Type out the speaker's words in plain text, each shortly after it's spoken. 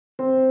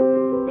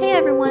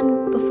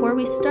everyone, before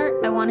we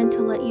start, I wanted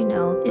to let you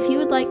know if you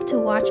would like to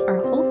watch our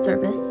whole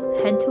service,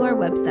 head to our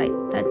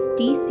website, that's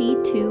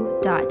dc2.me,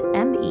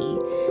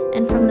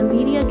 and from the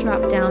media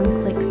drop-down,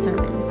 click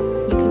sermons.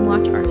 You can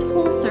watch our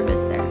whole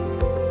service there.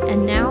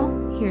 And now,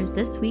 here's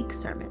this week's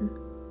sermon.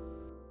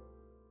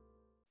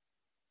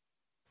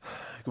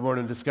 Good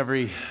morning,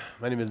 Discovery.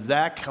 My name is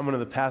Zach. I'm one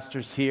of the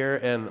pastors here,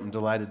 and I'm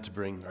delighted to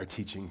bring our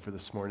teaching for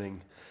this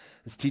morning.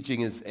 This teaching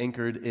is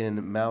anchored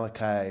in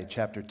Malachi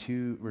chapter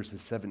 2,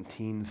 verses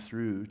 17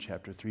 through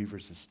chapter 3,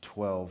 verses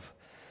 12.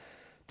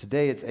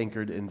 Today it's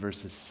anchored in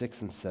verses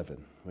 6 and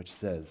 7, which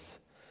says,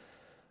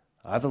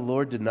 I, the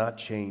Lord, did not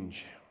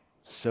change,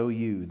 so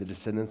you, the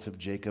descendants of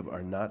Jacob,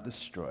 are not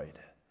destroyed.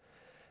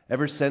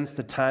 Ever since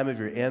the time of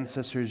your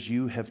ancestors,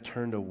 you have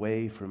turned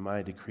away from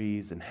my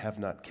decrees and have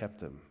not kept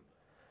them.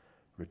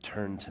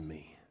 Return to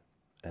me,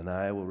 and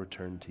I will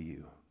return to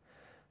you,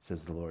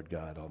 says the Lord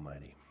God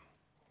Almighty.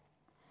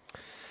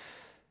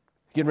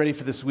 Getting ready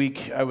for this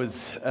week, I was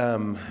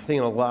thinking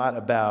a lot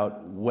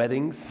about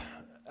weddings.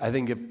 I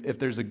think if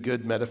there's a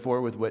good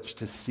metaphor with which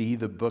to see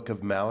the book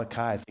of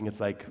Malachi, I think it's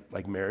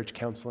like marriage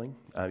counseling.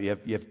 You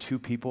have two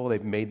people,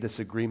 they've made this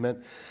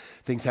agreement.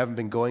 Things haven't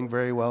been going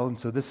very well, and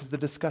so this is the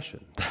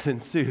discussion that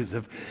ensues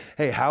of,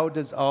 hey, how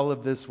does all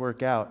of this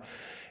work out?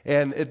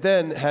 And it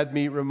then had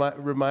me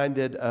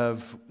reminded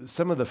of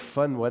some of the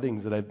fun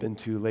weddings that I've been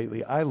to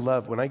lately. I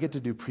love when I get to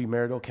do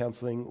premarital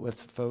counseling with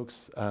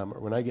folks, or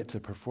when I get to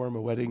perform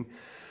a wedding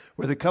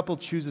where the couple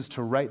chooses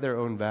to write their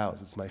own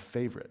vows. It's my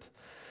favorite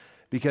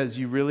because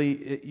you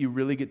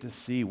really get to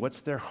see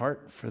what's their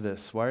heart for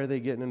this. Why are they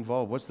getting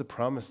involved? What's the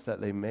promise that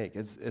they make?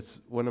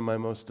 It's one of my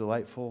most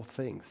delightful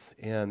things.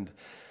 And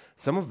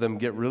some of them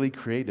get really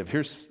creative.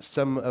 Here's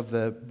some of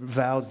the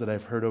vows that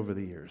I've heard over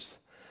the years.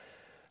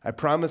 I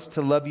promise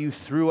to love you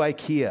through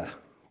IKEA,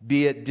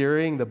 be it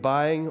during the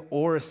buying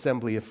or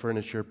assembly of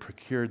furniture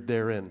procured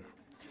therein.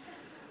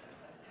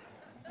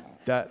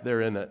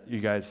 They're in it, you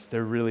guys.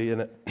 They're really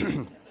in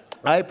it.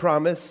 I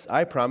promise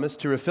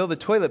to refill the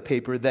toilet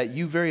paper that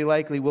you very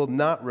likely will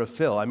not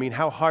refill. I mean,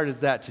 how hard is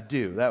that to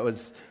do? That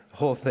was the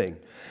whole thing.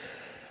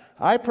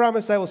 I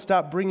promise I will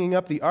stop bringing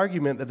up the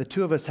argument that the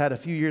two of us had a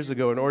few years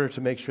ago in order to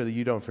make sure that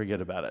you don't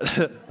forget about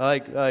it. I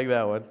like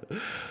that one.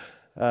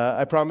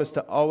 I promise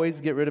to always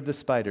get rid of the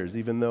spiders,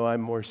 even though I'm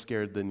more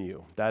scared than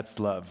you. That's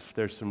love.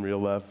 There's some real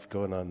love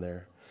going on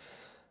there.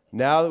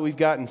 Now that we've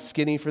gotten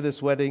skinny for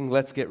this wedding,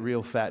 let's get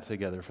real fat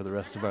together for the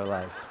rest of our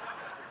lives.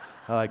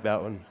 I like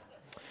that one.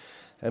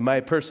 And my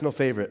personal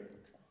favorite,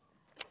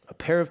 a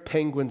pair of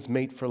penguins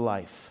mate for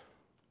life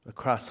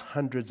across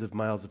hundreds of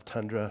miles of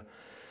tundra.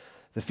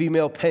 The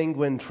female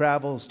penguin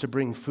travels to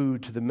bring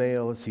food to the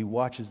male as he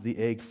watches the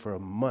egg for a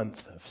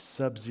month of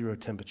sub-zero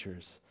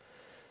temperatures.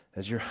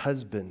 As your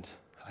husband,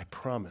 I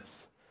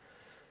promise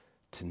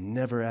to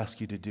never ask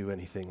you to do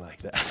anything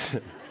like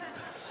that.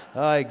 I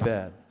like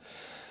that.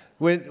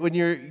 When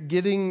you're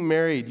getting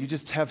married, you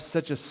just have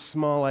such a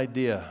small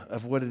idea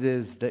of what it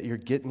is that you're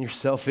getting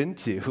yourself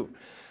into.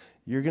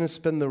 You're going to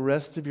spend the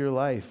rest of your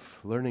life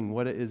learning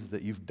what it is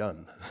that you've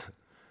done,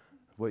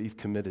 what you've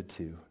committed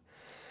to.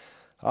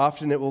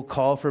 Often it will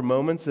call for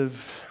moments of,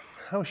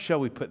 how shall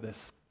we put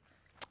this,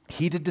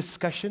 heated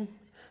discussion,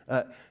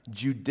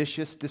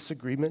 judicious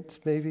disagreement,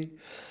 maybe.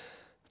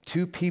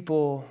 Two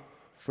people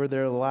for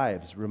their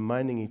lives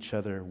reminding each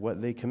other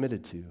what they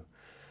committed to.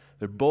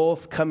 They're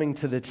both coming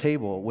to the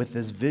table with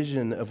this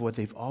vision of what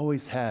they've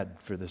always had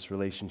for this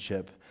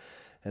relationship.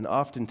 And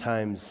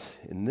oftentimes,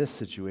 in this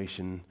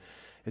situation,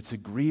 it's a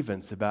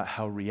grievance about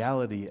how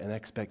reality and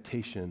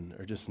expectation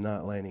are just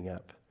not lining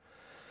up.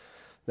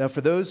 Now,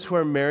 for those who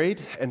are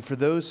married and for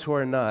those who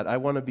are not, I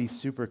want to be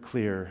super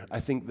clear.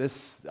 I think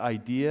this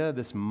idea,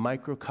 this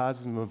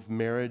microcosm of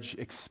marriage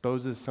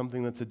exposes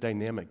something that's a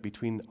dynamic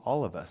between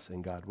all of us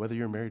and God, whether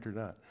you're married or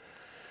not.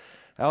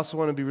 I also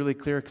want to be really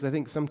clear because I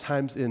think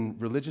sometimes in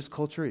religious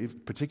culture,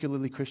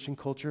 particularly Christian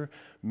culture,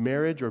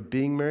 marriage or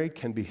being married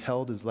can be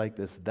held as like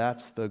this.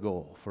 That's the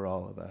goal for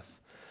all of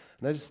us.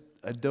 And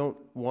I don't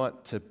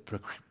want to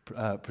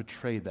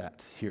portray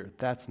that here.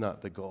 That's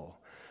not the goal.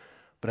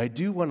 But I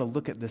do want to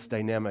look at this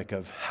dynamic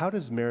of how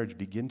does marriage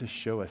begin to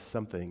show us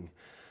something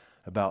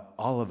about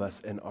all of us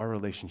and our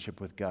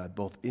relationship with God,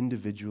 both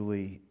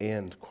individually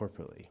and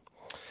corporately.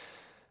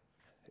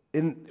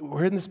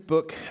 We're in this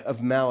book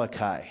of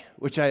Malachi,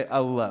 which I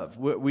love.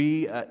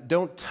 We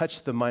don't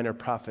touch the minor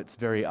prophets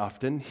very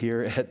often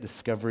here at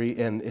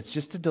Discovery, and it's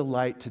just a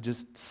delight to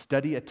just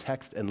study a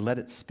text and let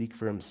it speak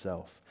for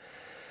himself.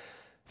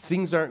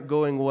 Things aren't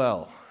going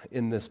well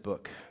in this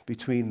book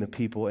between the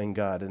people and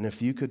God. And if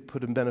you could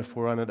put a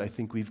metaphor on it, I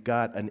think we've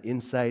got an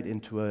insight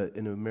into a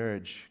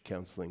marriage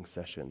counseling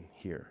session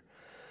here.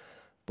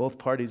 Both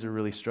parties are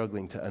really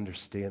struggling to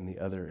understand the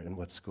other and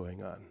what's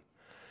going on.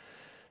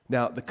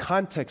 Now, the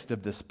context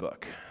of this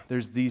book,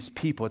 there's these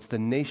people, it's the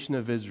nation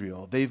of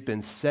Israel. They've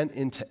been sent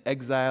into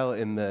exile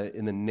in the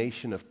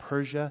nation of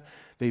Persia.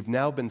 They've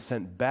now been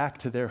sent back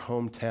to their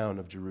hometown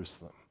of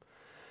Jerusalem.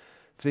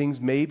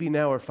 Things maybe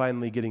now are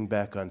finally getting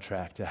back on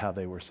track to how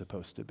they were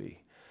supposed to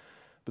be.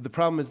 But the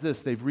problem is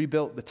this: they've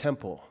rebuilt the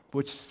temple,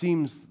 which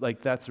seems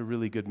like that's a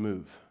really good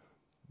move.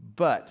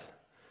 But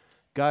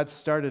God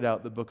started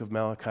out the book of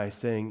Malachi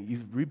saying,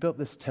 you've rebuilt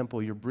this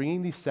temple, you're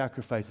bringing these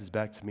sacrifices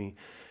back to me,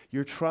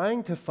 you're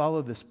trying to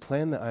follow this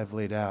plan that I've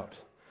laid out.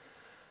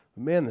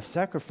 Man, the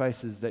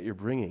sacrifices that you're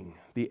bringing,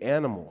 the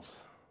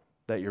animals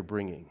that you're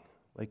bringing,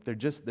 like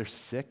they're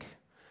sick,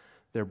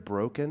 they're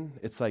broken.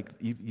 It's like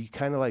you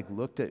kind of like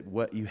looked at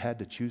what you had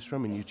to choose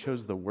from and you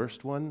chose the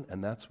worst one,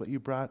 and that's what you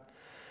brought.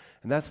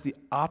 And that's the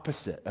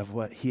opposite of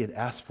what he had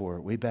asked for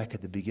way back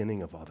at the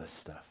beginning of all this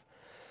stuff.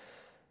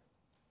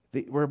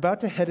 We're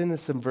about to head into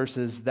some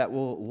verses that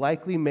will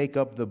likely make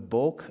up the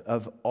bulk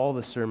of all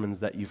the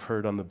sermons that you've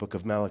heard on the book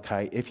of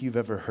Malachi, if you've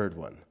ever heard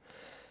one.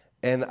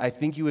 And I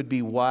think you would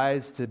be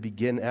wise to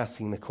begin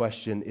asking the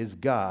question, is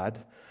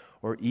God,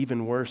 or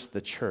even worse, the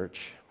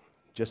church,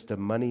 just a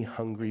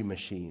money-hungry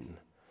machine?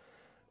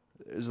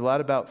 There's a lot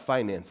about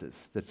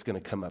finances that's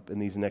going to come up in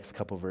these next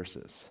couple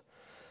verses.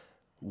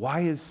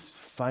 Why is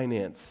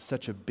finance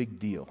such a big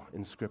deal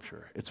in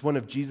Scripture? It's one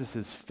of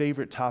Jesus'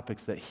 favorite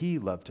topics that he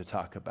loved to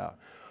talk about.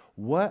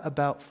 What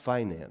about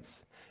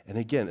finance? And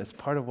again, it's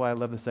part of why I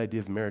love this idea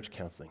of marriage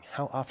counseling.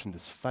 How often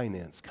does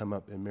finance come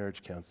up in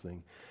marriage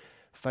counseling?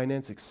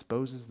 Finance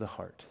exposes the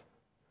heart.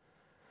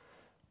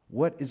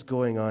 What is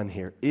going on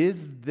here?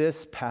 Is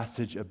this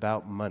passage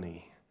about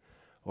money,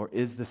 or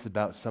is this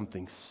about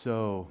something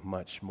so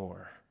much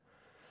more?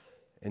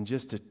 And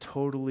just to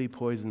totally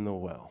poison the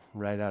well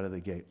right out of the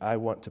gate, I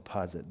want to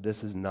posit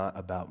this is not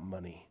about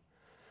money.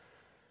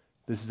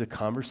 This is a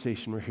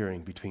conversation we're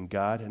hearing between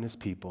God and his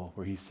people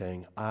where he's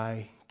saying,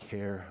 I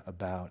care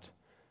about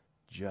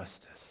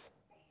justice.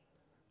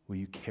 Will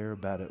you care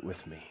about it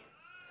with me?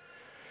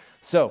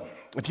 So,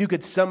 if you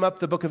could sum up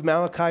the book of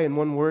Malachi in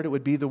one word, it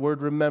would be the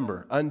word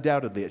remember.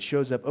 Undoubtedly, it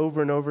shows up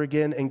over and over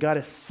again, and God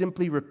is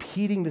simply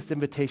repeating this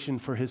invitation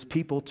for his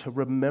people to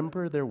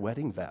remember their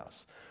wedding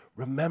vows.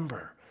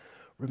 Remember.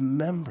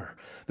 Remember.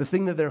 The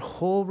thing that their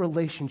whole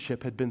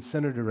relationship had been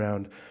centered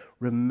around,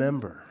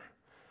 remember.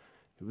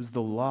 It was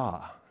the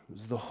law. It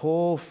was the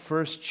whole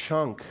first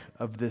chunk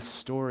of this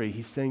story.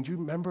 He's saying, do you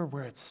remember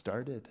where it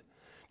started?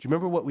 Do you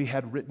remember what we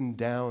had written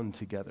down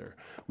together?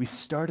 We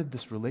started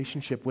this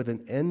relationship with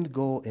an end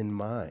goal in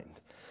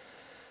mind.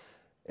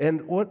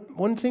 And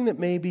one thing that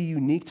may be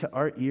unique to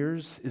our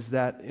ears is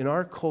that in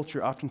our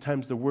culture,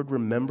 oftentimes the word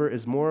remember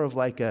is more of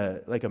like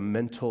a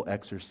mental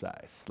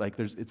exercise. Like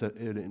it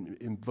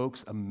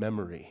invokes a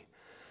memory.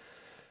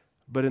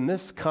 But in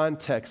this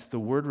context, the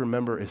word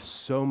remember is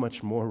so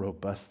much more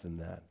robust than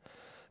that.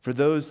 For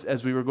those,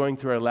 as we were going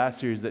through our last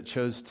series, that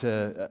chose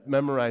to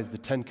memorize the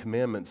 10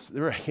 Commandments,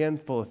 there were a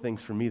handful of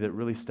things for me that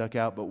really stuck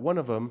out, but one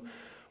of them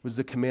was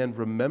the command,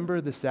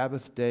 remember the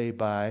Sabbath day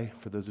by,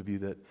 for those of you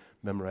that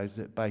memorized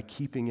it, by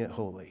keeping it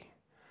holy.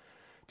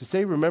 To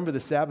say remember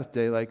the Sabbath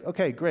day, like,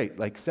 okay, great,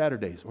 like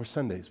Saturdays or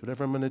Sundays,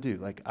 whatever I'm going to do,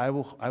 like I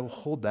will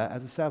hold that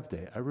as a Sabbath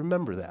day. I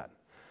remember that.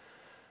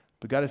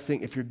 But God is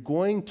saying, if you're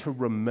going to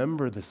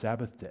remember the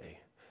Sabbath day,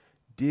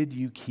 did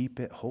you keep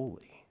it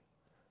holy?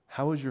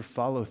 How was your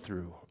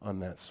follow-through on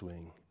that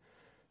swing?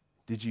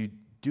 Did you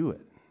do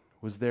it?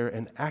 Was there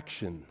an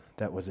action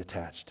that was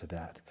attached to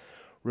that?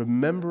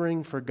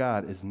 Remembering for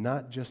God is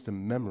not just a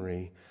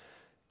memory,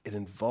 it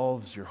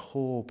involves your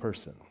whole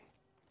person.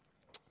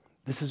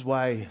 This is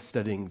why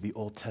studying the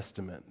Old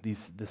Testament,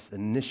 this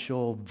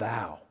initial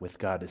vow with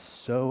God is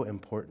so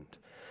important.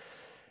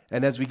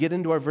 And as we get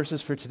into our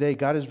verses for today,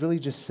 God is really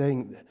just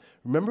saying,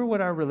 remember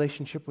what our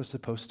relationship was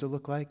supposed to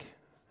look like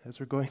as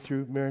we're going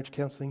through marriage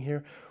counseling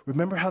here?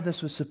 Remember how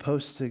this was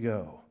supposed to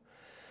go.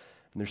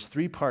 And there's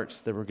 3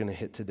 parts that we're going to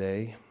hit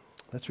today.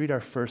 Let's read our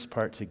first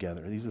part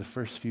together. These are the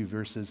first few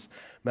verses,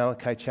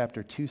 Malachi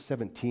chapter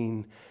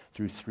 2:17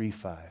 through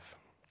 3:5.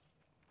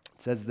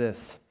 It says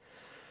this,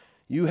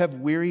 you have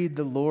wearied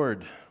the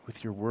Lord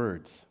with your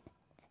words.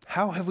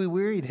 How have we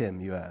wearied him,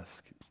 you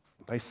ask?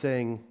 By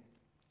saying,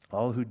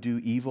 all who do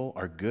evil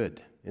are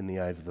good in the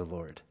eyes of the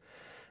Lord,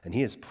 and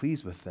he is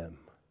pleased with them.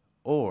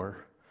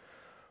 Or,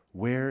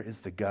 where is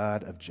the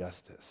God of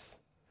justice?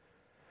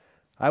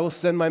 I will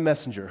send my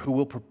messenger who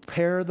will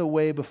prepare the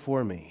way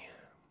before me.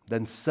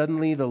 Then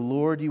suddenly the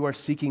Lord you are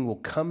seeking will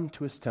come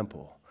to his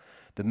temple.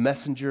 The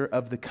messenger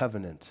of the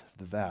covenant,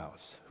 the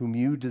vows, whom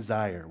you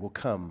desire will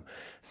come,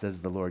 says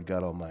the Lord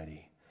God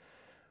Almighty.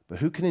 But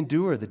who can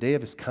endure the day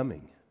of his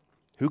coming?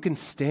 Who can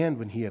stand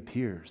when he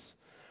appears?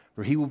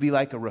 For he will be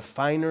like a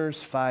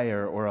refiner's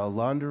fire or a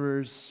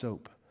launderer's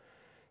soap.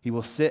 He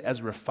will sit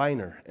as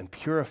refiner and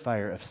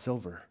purifier of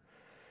silver.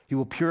 He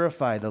will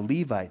purify the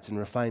Levites and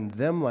refine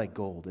them like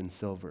gold and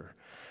silver.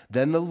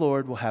 Then the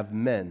Lord will have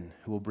men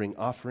who will bring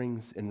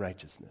offerings in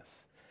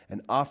righteousness,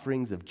 and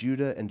offerings of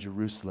Judah and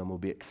Jerusalem will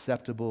be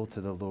acceptable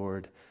to the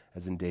Lord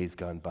as in days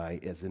gone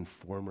by, as in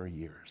former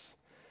years.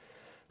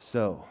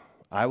 So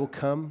I will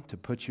come to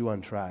put you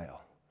on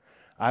trial.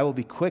 I will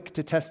be quick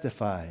to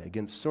testify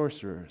against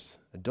sorcerers,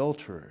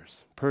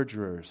 adulterers,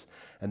 perjurers,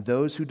 and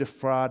those who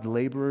defraud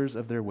laborers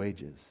of their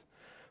wages,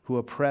 who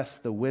oppress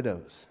the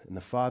widows and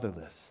the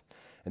fatherless,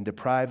 and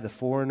deprive the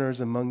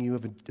foreigners among you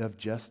of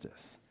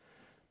justice.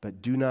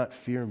 but do not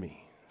fear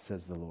me,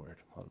 says the Lord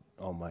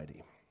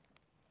Almighty.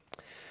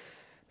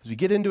 As we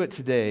get into it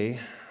today,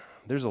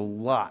 there's a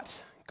lot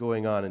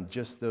going on in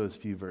just those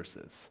few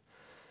verses.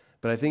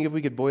 But I think if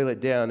we could boil it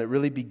down, it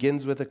really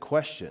begins with a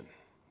question,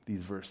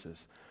 these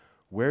verses.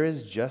 Where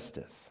is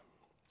justice?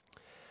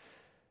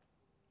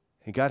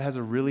 And God has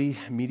a really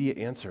immediate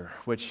answer,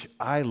 which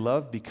I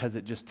love because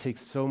it just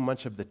takes so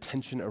much of the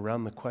tension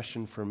around the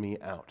question for me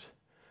out.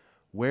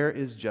 Where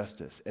is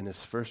justice? And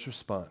his first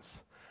response,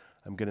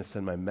 I'm going to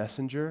send my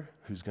messenger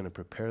who's going to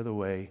prepare the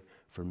way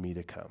for me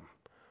to come.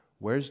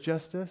 Where's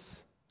justice?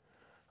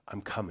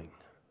 I'm coming.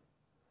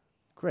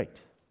 Great.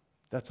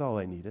 That's all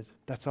I needed.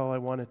 That's all I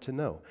wanted to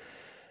know.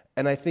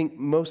 And I think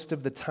most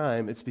of the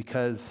time it's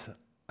because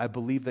I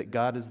believe that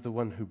God is the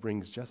one who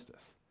brings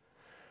justice.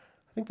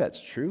 I think that's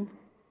true.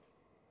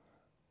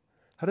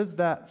 How does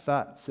that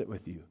thought sit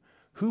with you?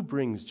 Who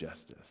brings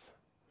justice?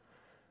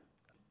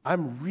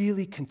 I'm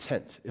really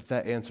content if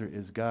that answer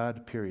is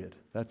God, period.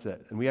 That's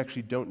it. And we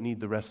actually don't need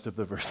the rest of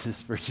the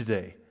verses for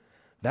today.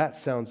 That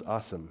sounds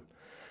awesome.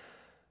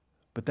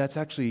 But that's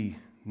actually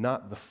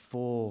not the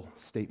full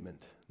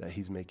statement that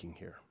he's making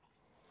here.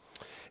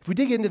 If we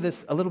dig into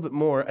this a little bit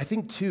more, I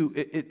think too,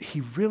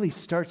 he really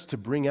starts to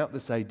bring out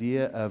this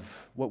idea of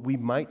what we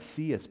might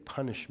see as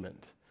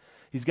punishment.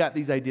 He's got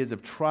these ideas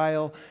of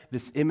trial,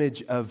 this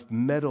image of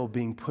metal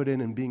being put in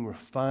and being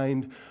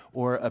refined,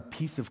 or a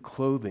piece of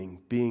clothing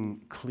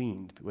being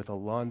cleaned with a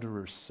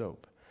launderer's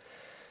soap.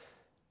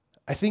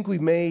 I think we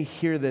may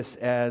hear this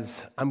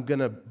as, I'm going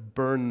to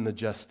burn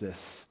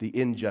the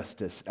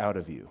injustice out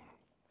of you.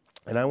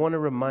 And I want to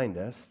remind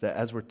us that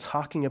as we're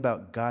talking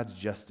about God's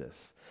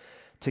justice,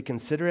 to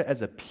consider it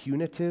as a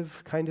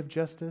punitive kind of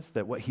justice,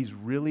 that what he's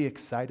really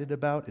excited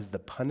about is the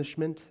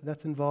punishment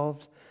that's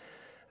involved,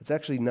 it's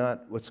actually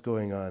not what's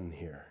going on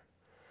here.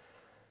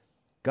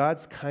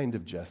 God's kind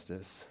of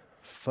justice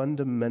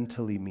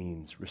fundamentally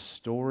means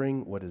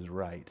restoring what is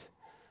right,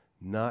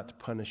 not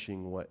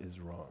punishing what is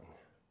wrong.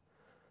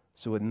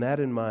 So with that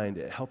in mind,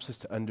 it helps us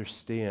to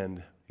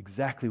understand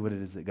exactly what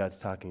it is that God's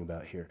talking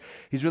about here.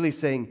 He's really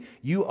saying,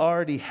 you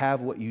already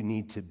have what you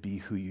need to be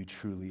who you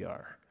truly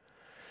are.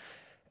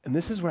 And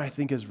this is where I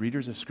think as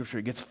readers of Scripture,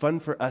 it gets fun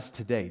for us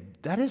today.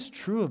 That is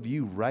true of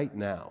you right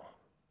now.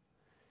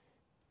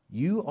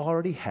 You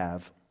already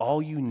have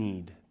all you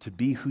need to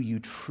be who you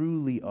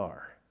truly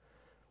are.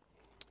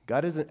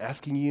 God isn't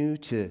asking you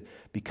to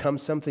become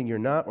something you're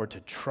not or to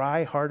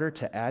try harder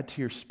to add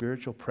to your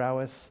spiritual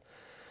prowess.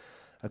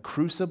 A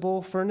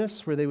crucible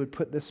furnace where they would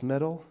put this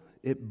metal,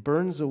 it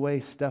burns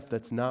away stuff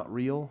that's not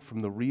real from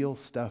the real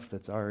stuff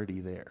that's already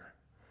there.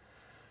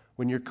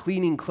 When you're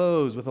cleaning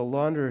clothes with a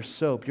launderer's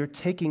soap, you're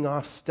taking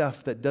off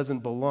stuff that doesn't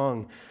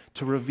belong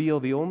to reveal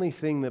the only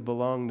thing that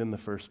belonged in the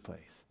first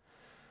place.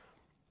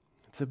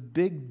 It's a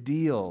big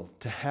deal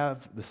to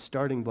have the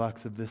starting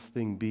blocks of this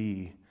thing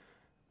be,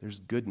 there's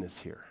goodness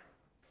here.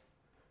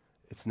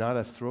 It's not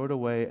a throw it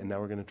away and now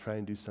we're going to try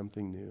and do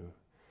something new.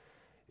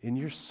 In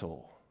your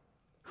soul,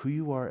 who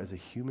you are as a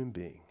human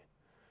being,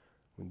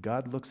 when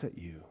God looks at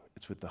you,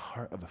 it's with the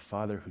heart of a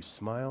father who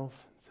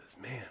smiles and says,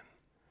 man,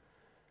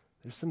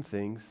 there's some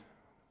things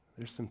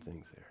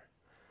there.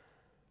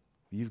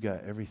 You've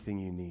got everything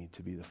you need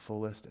to be the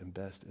fullest and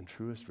best and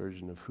truest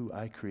version of who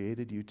I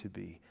created you to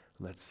be.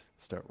 Let's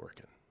start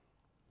working.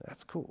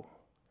 That's cool.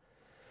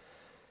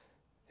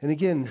 And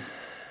again,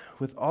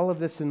 with all of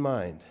this in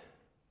mind,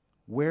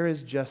 where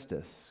is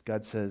justice?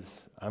 God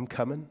says, I'm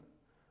coming.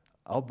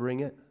 I'll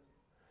bring it.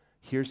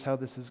 Here's how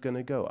this is going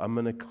to go. I'm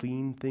going to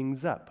clean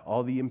things up.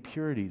 All the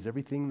impurities,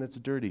 everything that's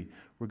dirty,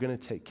 we're going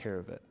to take care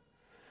of it.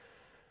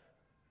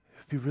 It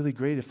would be really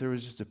great if there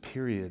was just a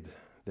period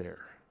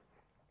there.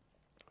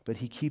 But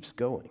he keeps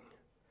going.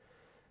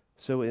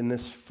 So in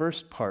this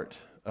first part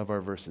of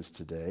our verses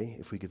today,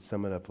 if we could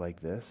sum it up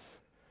like this,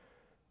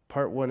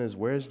 part one is,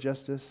 where is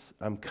justice?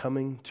 I'm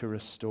coming to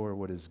restore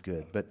what is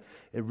good. But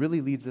it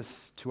really leads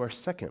us to our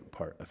second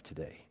part of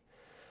today.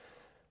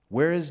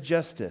 Where is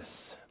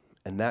justice?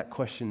 And that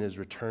question is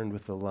returned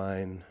with the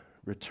line,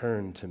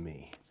 return to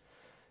me.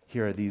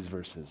 Here are these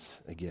verses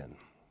again.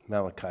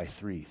 Malachi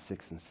 3,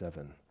 6 and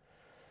 7.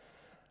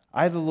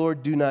 I, the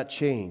Lord, do not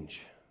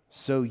change.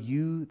 So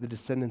you, the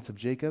descendants of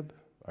Jacob,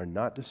 are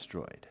not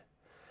destroyed.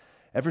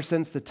 Ever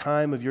since the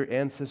time of your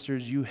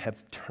ancestors, you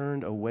have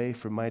turned away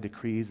from my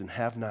decrees and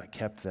have not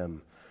kept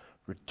them.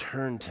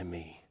 Return to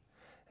me,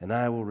 and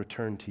I will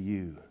return to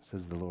you,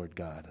 says the Lord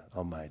God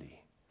Almighty.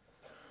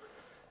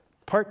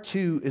 Part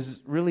two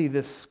is really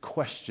this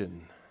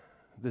question,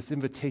 this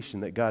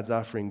invitation that God's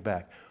offering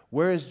back.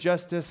 Where is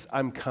justice?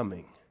 I'm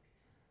coming. ...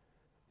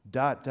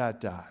 But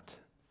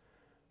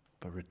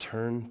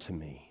return to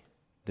me.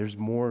 There's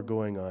more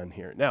going on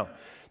here. Now,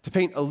 to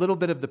paint a little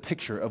bit of the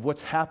picture of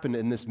what's happened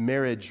in this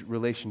marriage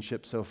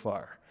relationship so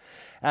far.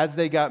 As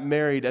they got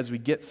married, as we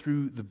get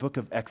through the book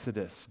of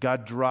Exodus,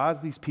 God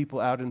draws these people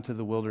out into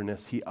the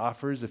wilderness. He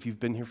offers, if you've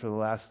been here for the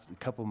last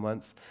couple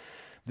months,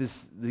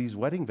 these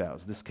wedding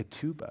vows, this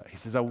ketubah. He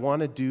says, I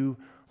want to do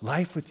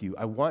life with you.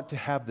 I want to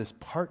have this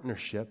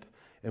partnership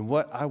in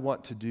what I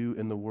want to do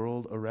in the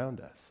world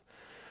around us.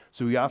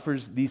 So he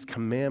offers these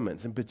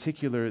commandments, in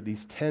particular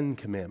these 10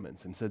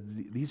 commandments, and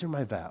said, these are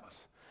my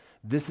vows.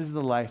 This is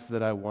the life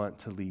that I want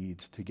to lead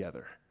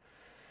together.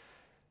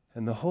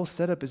 And the whole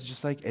setup is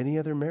just like any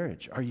other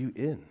marriage. Are you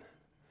in?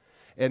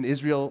 And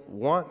Israel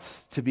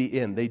wants to be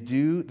in. They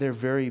do their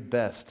very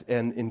best.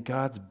 And in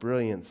God's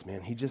brilliance,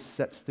 man, he just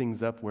sets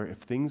things up where if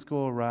things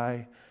go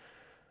awry,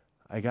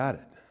 I got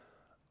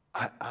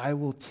it. I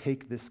will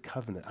take this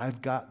covenant.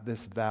 I've got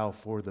this vow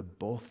for the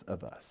both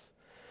of us.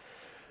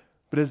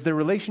 But as their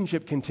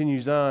relationship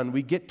continues on,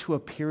 we get to a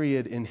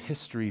period in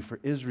history for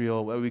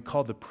Israel what we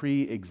call the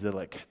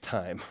pre-exilic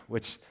time,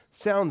 which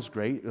sounds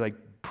great. Like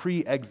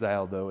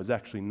pre-exile, though, is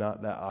actually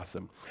not that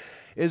awesome.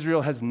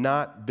 Israel has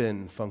not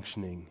been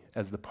functioning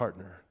as the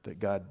partner that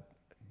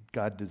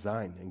God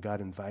designed and God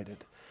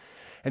invited.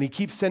 And he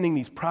keeps sending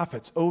these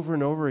prophets over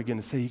and over again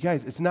to say, you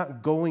guys, it's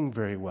not going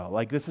very well.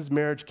 Like this is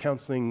marriage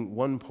counseling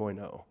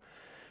 1.0.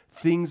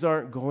 Things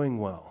aren't going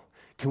well.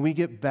 Can we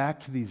get back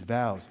to these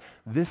vows?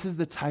 This is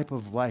the type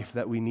of life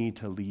that we need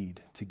to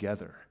lead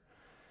together.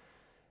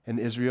 And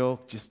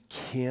Israel just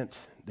can't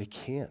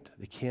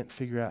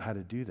figure out how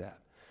to do that.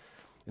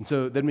 And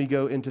so then we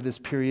go into this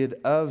period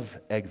of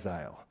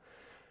exile.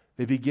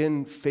 They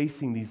begin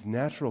facing these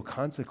natural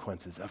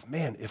consequences of,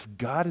 man, if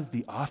God is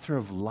the author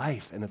of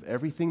life and of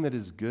everything that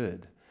is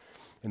good,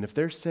 and if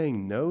they're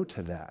saying no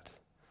to that,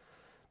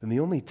 then the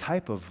only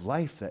type of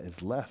life that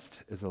is left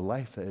is a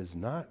life that is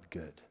not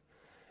good.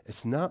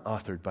 It's not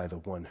authored by the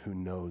one who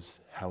knows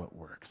how it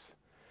works.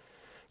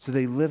 So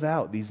they live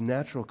out these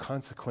natural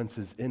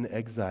consequences in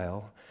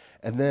exile,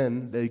 and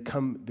then they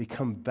come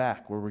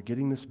back where we're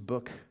getting this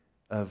book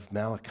of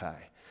Malachi.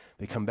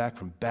 They come back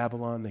from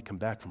Babylon, they come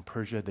back from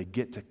Persia, they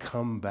get to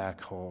come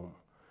back home,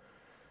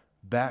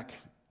 back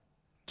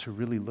to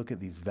really look at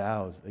these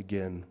vows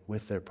again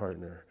with their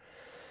partner.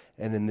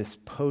 And in this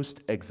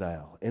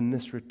post-exile, in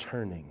this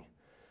returning,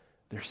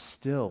 they're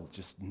still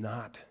just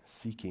not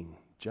seeking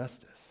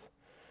justice.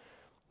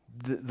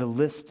 The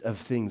list of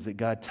things that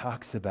God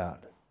talks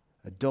about,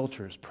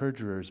 adulterers,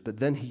 perjurers, but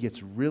then he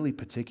gets really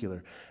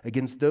particular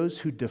against those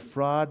who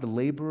defraud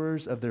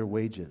laborers of their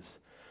wages,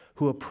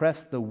 who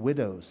oppress the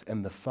widows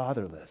and the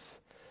fatherless,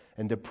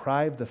 and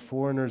deprive the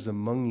foreigners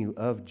among you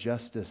of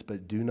justice,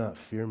 but do not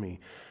fear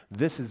me.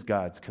 This is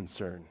God's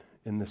concern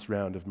in this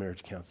round of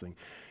marriage counseling.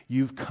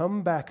 You've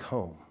come back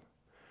home.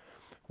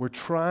 We're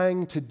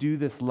trying to do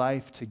this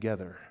life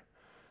together.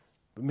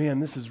 But man,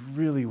 this is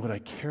really what I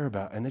care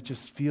about, and it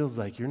just feels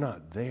like you're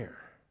not there.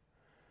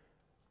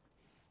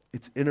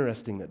 It's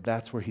interesting that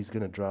that's where he's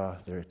going to draw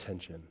their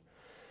attention.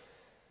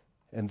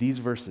 And these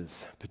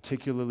verses,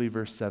 particularly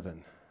verse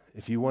 7,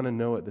 if you want to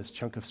know what this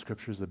chunk of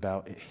scripture is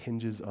about, it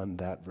hinges on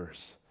that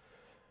verse.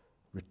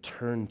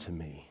 Return to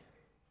me,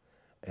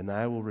 and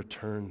I will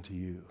return to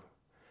you.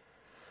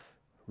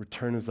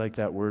 Return is like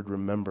that word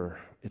remember.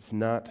 It's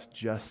not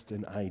just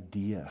an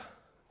idea.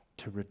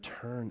 To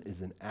return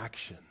is an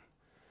action.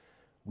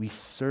 We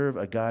serve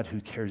a God who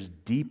cares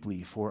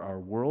deeply for our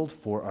world,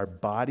 for our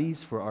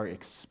bodies, for our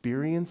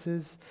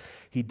experiences.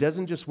 He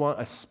doesn't just want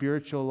a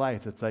spiritual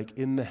life that's like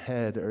in the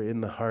head or in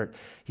the heart.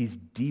 He's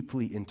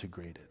deeply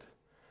integrated.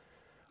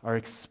 Our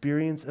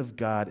experience of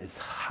God is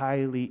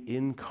highly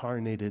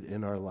incarnated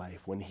in our life.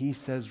 When he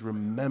says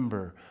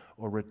remember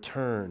or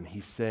return,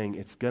 he's saying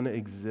it's going to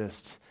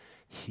exist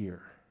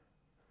here.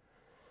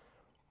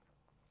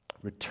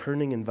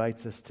 Returning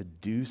invites us to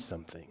do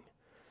something,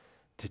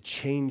 to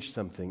change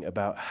something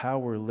about how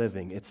we're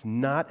living. It's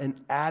not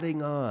an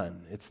adding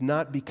on. It's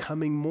not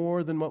becoming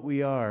more than what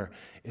we are.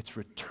 It's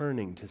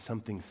returning to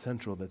something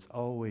central that's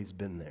always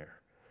been there.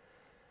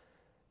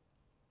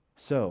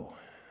 So,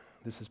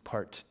 this is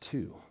part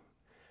 2.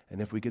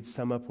 And if we could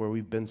sum up where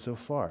we've been so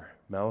far,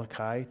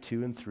 Malachi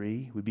 2 and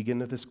 3, we begin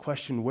with this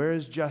question, where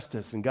is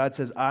justice? And God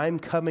says, I'm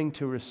coming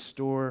to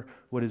restore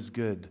what is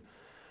good. ...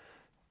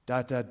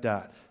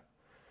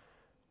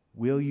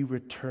 Will you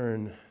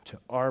return to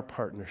our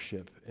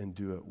partnership and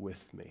do it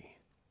with me?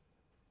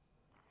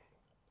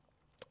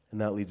 And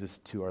that leads us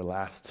to our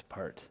last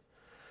part.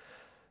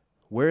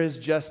 Where is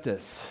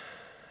justice?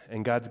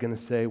 And God's going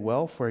to say,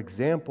 well, for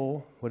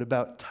example, what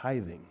about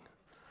tithing?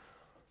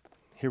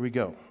 Here we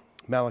go.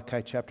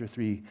 Malachi chapter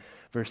 3,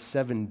 verse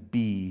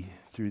 7b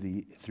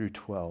through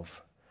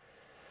 12.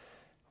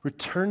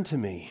 Return to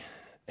me,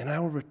 and I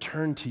will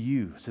return to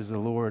you, says the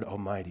Lord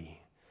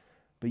Almighty.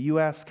 But you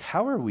ask,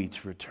 how are we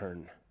to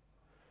return?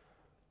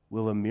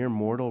 Will a mere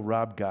mortal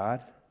rob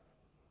God?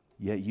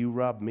 Yet you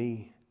rob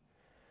me.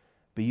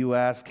 But you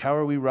ask, how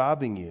are we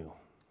robbing you?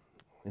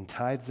 In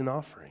tithes and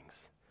offerings.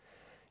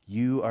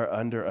 You are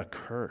under a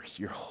curse,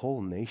 your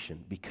whole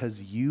nation,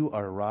 because you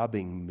are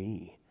robbing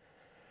me.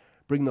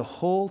 Bring the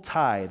whole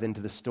tithe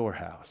into the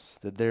storehouse,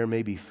 that there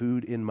may be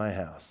food in my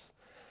house.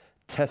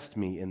 Test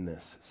me in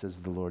this,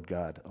 says the Lord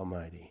God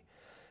Almighty,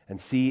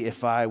 and see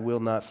if I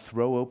will not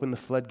throw open the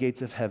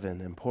floodgates of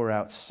heaven and pour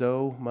out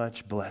so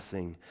much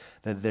blessing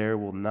that there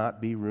will not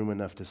be room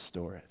enough to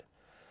store it.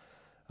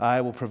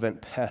 I will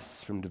prevent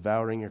pests from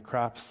devouring your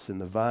crops,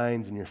 and the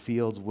vines in your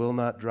fields will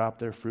not drop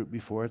their fruit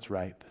before it's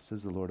ripe,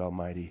 says the Lord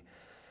Almighty.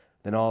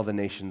 Then all the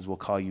nations will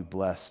call you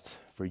blessed,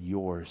 for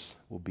yours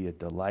will be a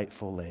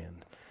delightful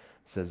land,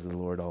 says the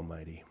Lord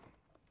Almighty.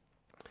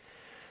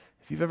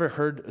 If you've ever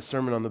heard a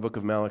sermon on the book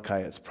of Malachi,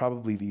 it's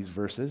probably these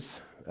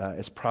verses.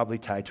 It's probably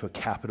tied to a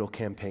capital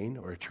campaign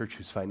or a church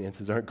whose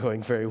finances aren't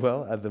going very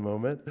well at the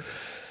moment.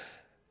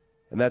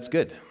 And that's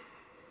good.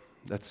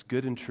 That's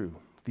good and true.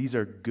 These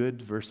are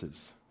good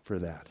verses for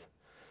that.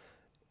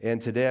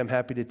 And today I'm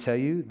happy to tell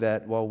you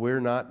that while we're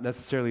not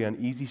necessarily on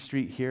easy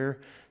street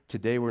here,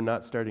 today we're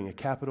not starting a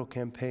capital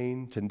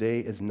campaign. Today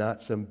is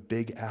not some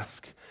big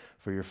ask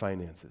for your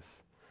finances.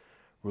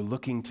 We're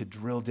looking to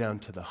drill down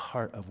to the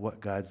heart of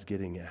what God's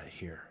getting at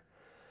here.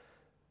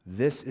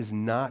 This is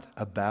not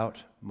about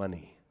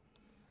money.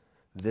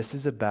 This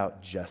is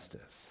about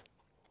justice.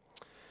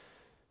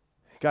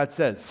 God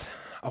says,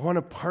 I want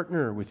to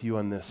partner with you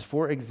on this.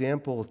 For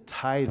example,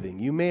 tithing.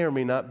 You may or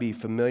may not be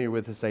familiar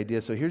with this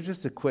idea, so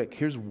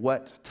here's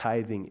what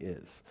tithing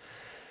is.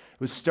 It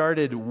was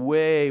started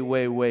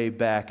way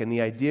back, and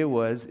the idea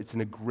was it's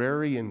an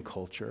agrarian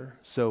culture.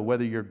 So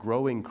whether you're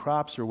growing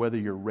crops or whether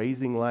you're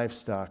raising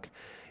livestock,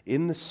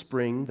 in the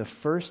spring, the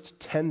first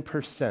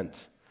 10%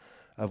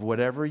 of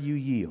whatever you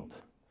yield,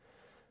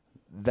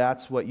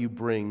 that's what you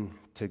bring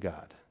to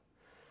God.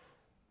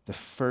 The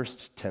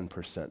first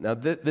 10%. Now,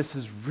 this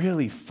is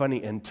really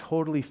funny and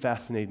totally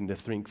fascinating to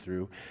think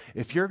through.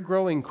 If you're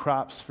growing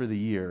crops for the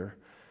year,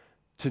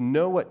 to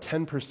know what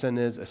 10%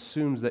 is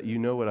assumes that you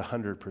know what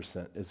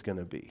 100% is going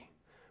to be.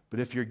 But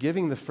if you're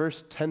giving the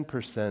first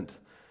 10%,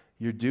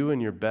 you're doing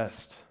your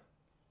best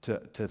to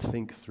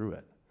think through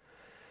it.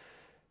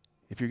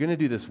 If you're going to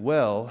do this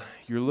well,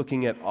 you're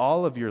looking at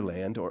all of your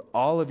land or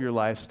all of your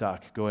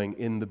livestock going,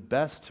 in the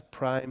best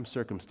prime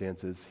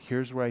circumstances,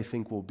 here's where I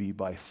think we'll be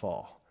by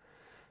fall.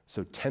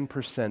 So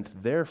 10%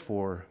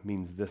 therefore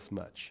means this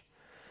much.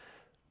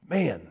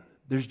 Man,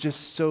 there's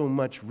just so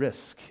much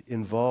risk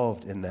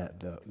involved in that,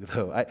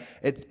 though.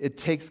 It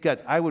takes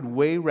guts. I would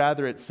way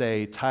rather it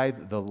say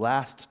tithe the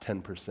last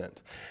 10%.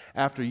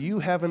 After you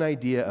have an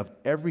idea of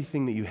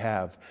everything that you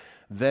have,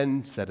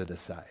 then set it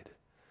aside.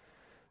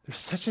 There's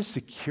such a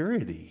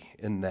security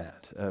in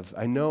that of,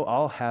 I know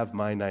I'll have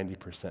my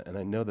 90%, and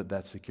I know that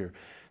that's secure.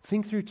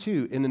 Think through,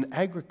 too, in an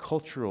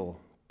agricultural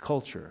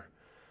culture,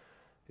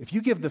 if you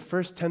give the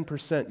first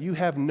 10%, you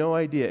have no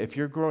idea if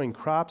you're growing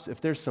crops, if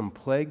there's some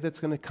plague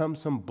that's going to come,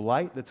 some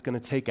blight that's going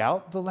to take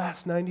out the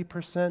last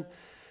 90%.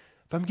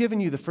 If I'm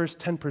giving you the first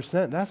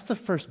 10%, that's the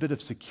first bit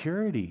of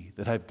security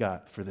that I've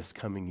got for this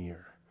coming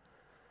year.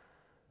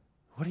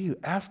 What are you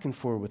asking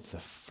for with the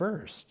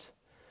first?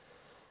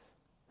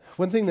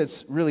 One thing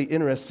that's really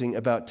interesting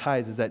about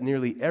tithes is that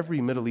nearly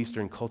every Middle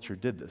Eastern culture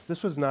did this.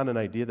 This was not an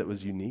idea that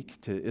was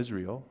unique to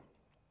Israel.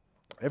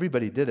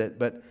 Everybody did it,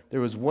 but there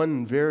was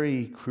one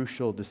very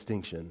crucial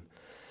distinction.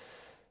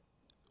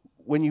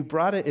 When you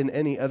brought it in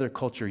any other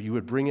culture, you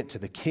would bring it to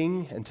the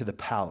king and to the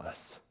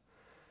palace.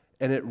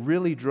 And it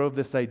really drove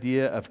this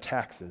idea of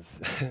taxes.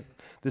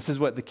 This is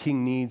what the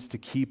king needs to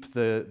keep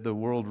the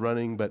world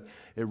running, but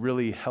it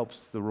really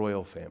helps the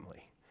royal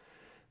family.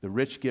 The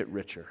rich get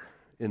richer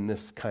in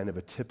this kind of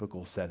a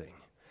typical setting.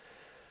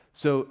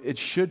 So it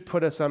should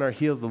put us on our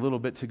heels a little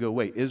bit to go,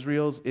 wait,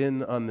 Israel's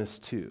in on this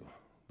too.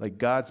 Like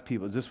God's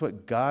people, is this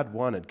what God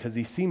wanted? Because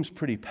he seems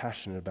pretty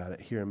passionate about it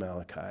here in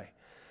Malachi.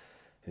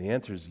 And the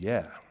answer is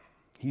yeah.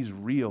 He's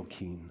real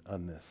keen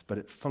on this, but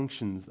it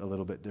functions a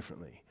little bit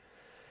differently.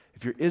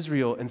 If you're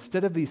Israel,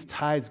 instead of these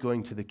tithes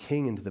going to the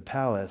king and to the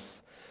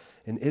palace,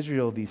 in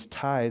Israel, these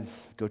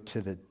tithes go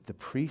to the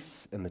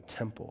priests and the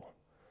temple.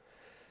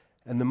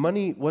 And the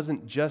money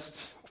wasn't just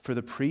for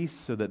the priests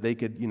so that they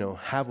could,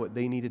 have what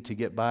they needed to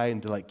get by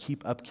and to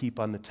keep upkeep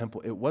on the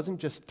temple. It wasn't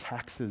just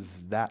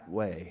taxes that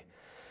way.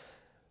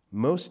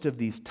 Most of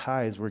these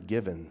tithes were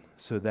given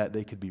so that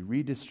they could be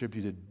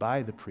redistributed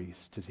by the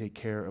priests to take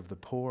care of the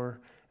poor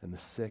and the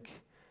sick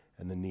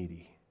and the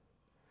needy.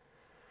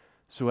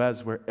 So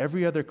as where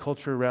every other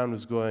culture around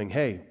was going,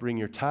 hey, bring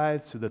your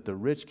tithes so that the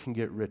rich can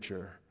get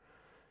richer.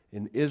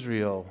 In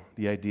Israel,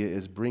 the idea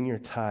is bring your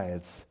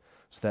tithes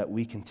so that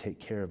we can take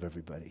care of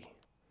everybody.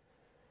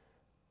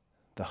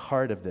 The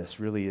heart of this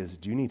really is,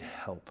 do you need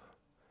help?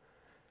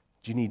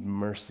 Do you need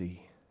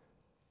mercy?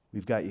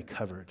 We've got you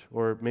covered.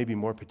 Or maybe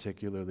more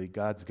particularly,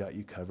 God's got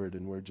you covered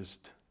and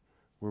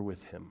we're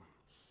with him.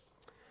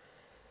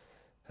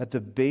 At the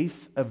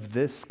base of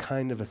this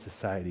kind of a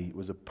society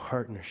was a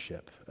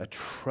partnership, a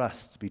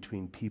trust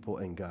between people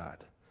and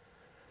God.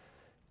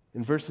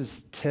 In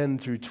verses 10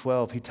 through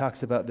 12, he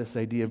talks about this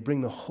idea of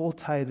bring the whole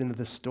tithe into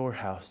the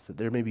storehouse, that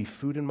there may be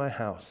food in my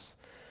house.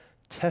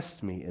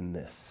 Test me in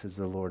this, says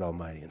the Lord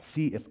Almighty, and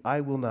see if I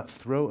will not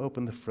throw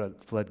open the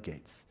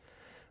floodgates.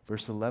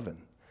 Verse 11,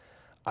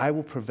 I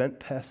will prevent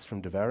pests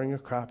from devouring your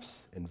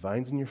crops and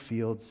vines in your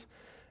fields,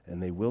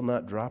 and they will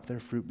not drop their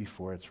fruit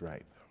before it's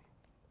ripe.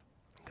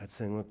 God's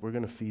saying, look, we're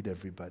going to feed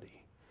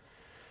everybody,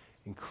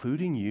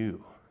 including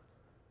you.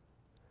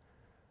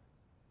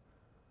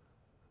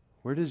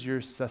 Where does your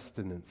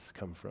sustenance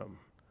come from?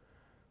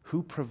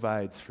 Who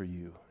provides for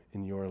you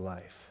in your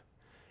life?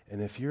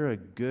 And if you're a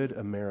good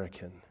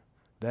American,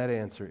 that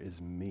answer is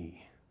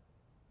me.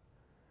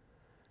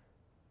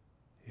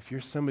 if you're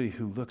somebody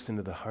who looks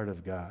into the heart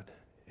of God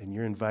and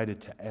you're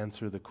invited to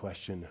answer the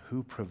question,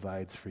 who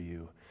provides for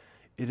you?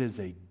 It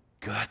is a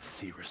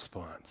gutsy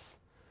response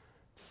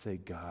to say,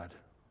 God,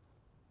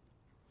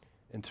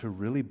 and to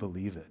really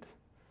believe it.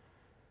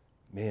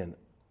 Man,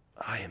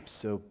 I am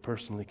so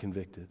personally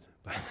convicted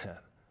by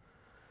that.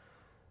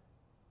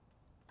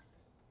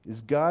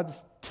 Is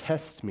God's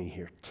test me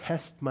here?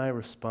 Test my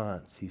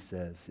response, he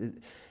says.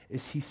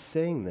 Is he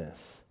saying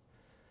this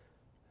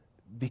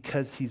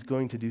because he's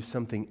going to do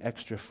something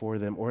extra for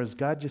them? Or is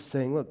God just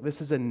saying, look,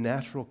 this is a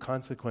natural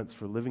consequence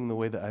for living the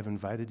way that I've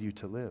invited you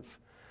to live?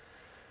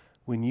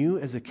 When you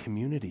as a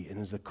community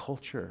and as a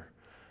culture,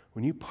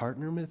 when you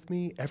partner with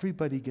me,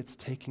 everybody gets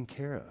taken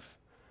care of.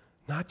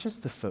 Not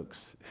just the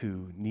folks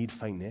who need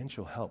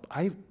financial help.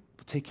 I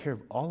will take care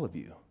of all of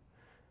you.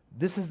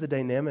 This is the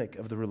dynamic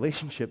of the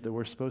relationship that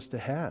we're supposed to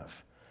have.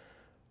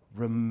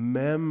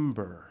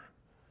 Remember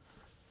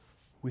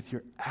with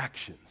your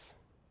actions.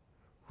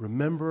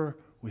 Remember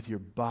with your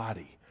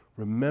body.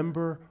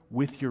 Remember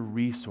with your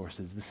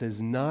resources. This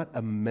is not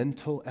a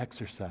mental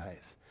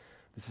exercise.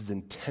 This is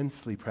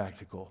intensely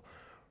practical.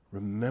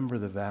 Remember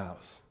the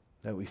vows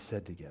that we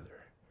said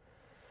together.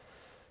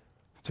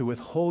 To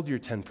withhold your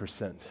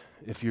 10%,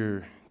 if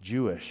you're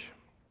Jewish,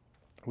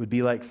 would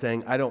be like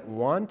saying, I don't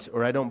want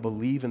or I don't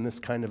believe in this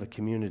kind of a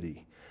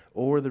community,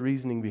 or the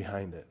reasoning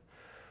behind it.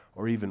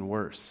 Or even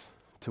worse,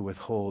 to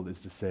withhold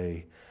is to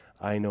say,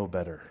 I know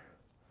better.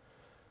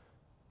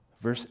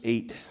 Verse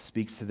 8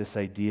 speaks to this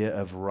idea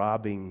of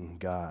robbing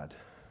God.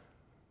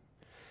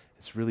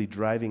 It's really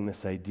driving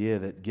this idea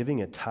that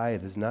giving a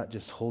tithe is not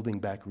just holding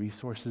back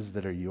resources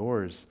that are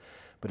yours,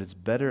 but it's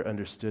better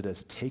understood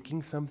as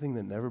taking something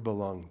that never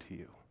belonged to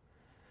you.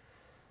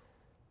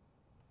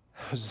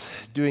 I was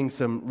doing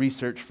some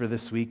research for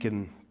this week,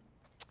 and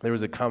there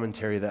was a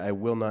commentary that I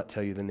will not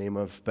tell you the name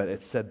of, but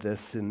it said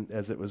this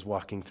as it was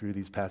walking through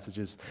these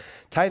passages.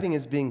 Tithing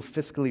is being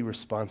fiscally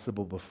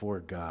responsible before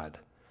God.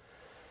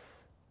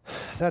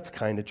 That's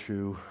kind of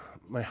true.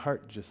 My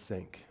heart just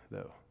sank,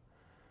 though.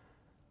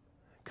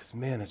 Because,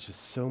 man, it's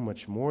just so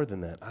much more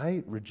than that.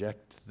 I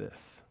reject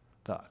this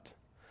thought,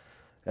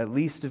 at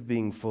least of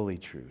being fully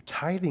true.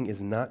 Tithing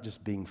is not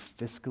just being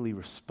fiscally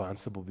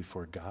responsible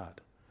before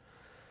God.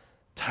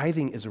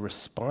 Tithing is a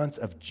response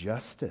of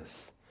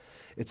justice.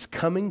 It's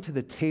coming to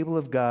the table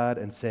of God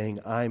and saying,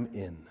 I'm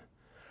in.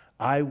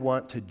 I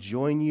want to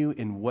join you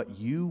in what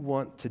you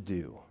want to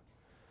do.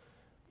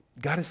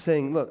 God is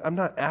saying, look, I'm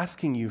not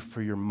asking you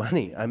for your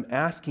money. I'm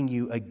asking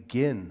you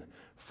again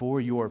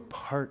for your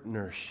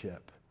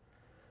partnership.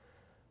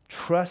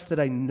 Trust that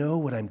I know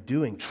what I'm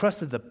doing. Trust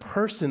that the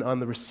person on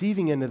the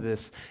receiving end of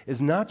this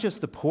is not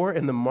just the poor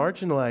and the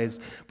marginalized,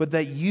 but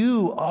that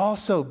you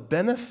also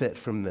benefit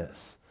from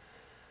this.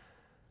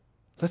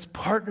 Let's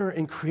partner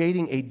in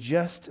creating a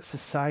just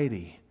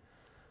society,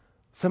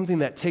 something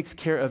that takes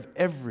care of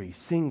every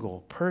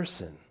single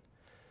person.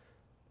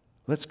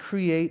 Let's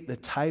create the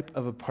type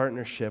of a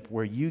partnership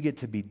where you get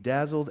to be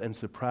dazzled and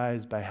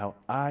surprised by how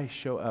I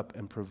show up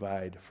and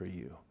provide for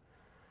you.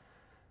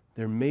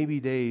 There may be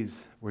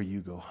days where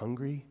you go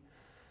hungry.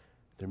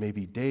 There may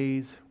be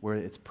days where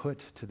it's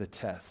put to the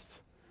test.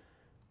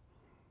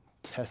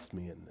 Test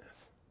me in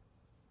this.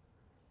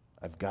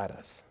 I've got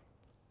us.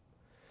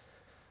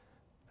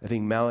 I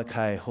think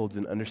Malachi holds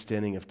an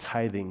understanding of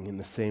tithing in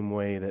the same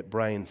way that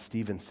Brian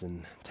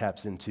Stevenson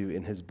taps into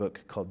in his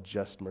book called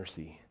Just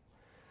Mercy.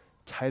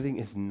 Tithing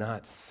is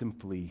not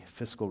simply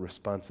fiscal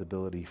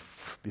responsibility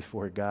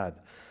before God.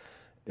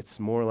 It's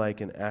more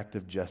like an act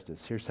of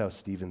justice. Here's how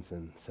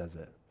Stevenson says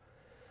it.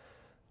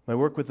 My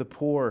work with the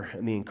poor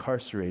and the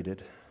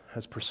incarcerated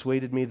has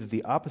persuaded me that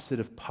the opposite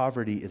of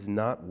poverty is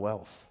not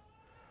wealth.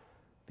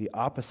 The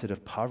opposite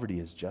of poverty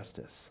is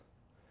justice.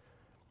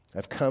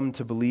 I've come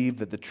to believe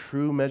that the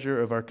true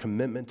measure of our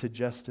commitment to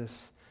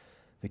justice,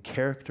 the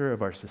character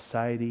of our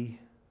society,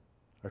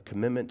 our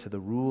commitment to the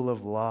rule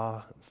of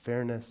law,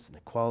 fairness, and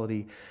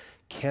equality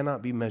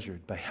cannot be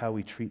measured by how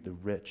we treat the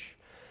rich,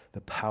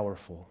 the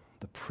powerful,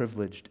 the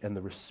privileged, and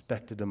the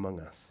respected among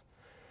us.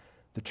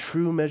 The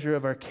true measure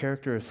of our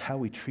character is how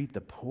we treat the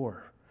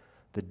poor,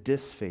 the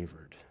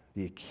disfavored,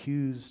 the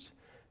accused,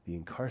 the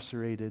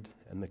incarcerated,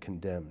 and the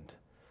condemned.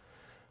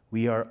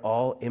 We are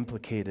all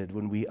implicated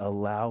when we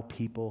allow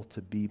people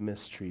to be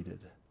mistreated.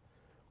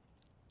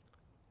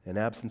 An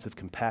absence of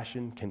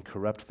compassion can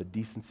corrupt the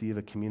decency of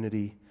a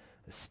community,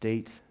 a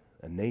state,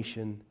 a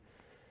nation.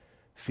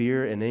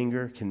 Fear and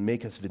anger can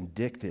make us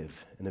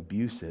vindictive and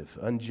abusive,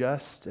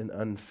 unjust and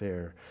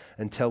unfair,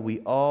 until we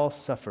all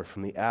suffer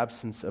from the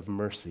absence of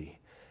mercy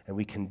and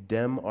we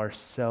condemn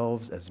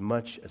ourselves as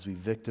much as we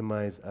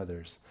victimize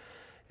others.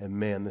 And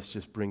man, this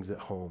just brings it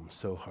home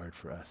so hard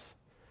for us.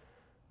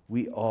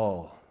 We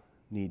all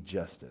need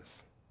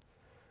justice,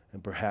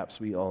 and perhaps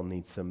we all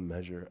need some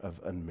measure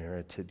of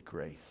unmerited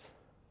grace.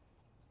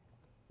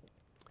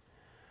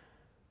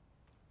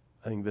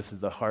 I think this is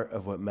the heart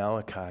of what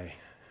Malachi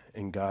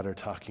and God are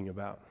talking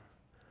about.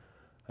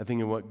 I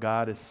think in what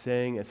God is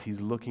saying as he's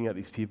looking at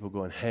these people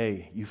going,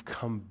 hey, you've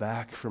come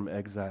back from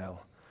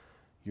exile.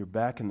 You're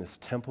back in this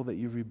temple that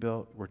you've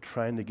rebuilt. We're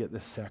trying to get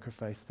this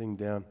sacrifice thing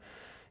down.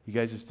 You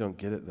guys just don't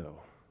get it, though.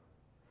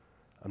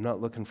 I'm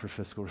not looking for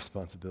fiscal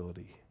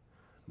responsibility.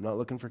 I'm not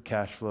looking for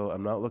cash flow.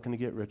 I'm not looking to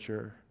get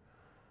richer.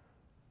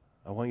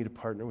 I want you to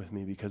partner with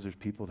me because there's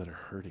people that are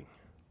hurting.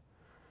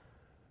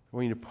 I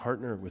want you to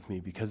partner with me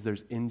because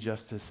there's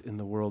injustice in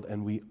the world,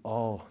 and we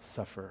all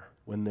suffer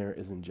when there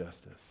is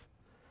injustice.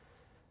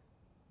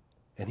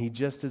 And he,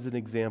 just as an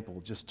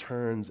example, just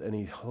turns and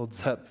he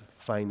holds up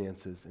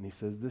finances and he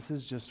says, this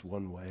is just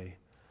one way.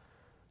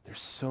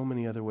 There's so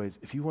many other ways.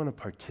 If you want to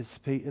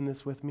participate in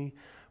this with me,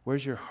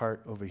 where's your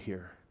heart over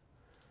here?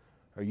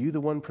 Are you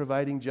the one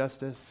providing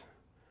justice?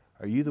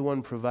 Are you the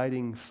one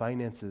providing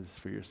finances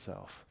for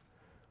yourself?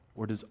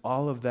 Or does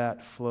all of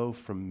that flow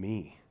from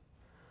me?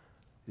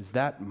 Is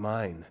that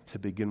mine to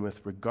begin with,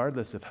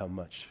 regardless of how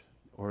much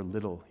or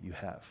little you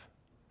have?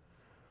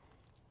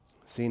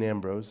 St.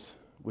 Ambrose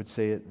would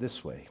say it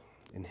this way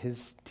in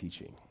his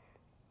teaching.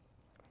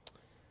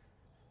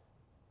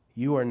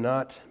 You are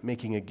not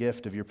making a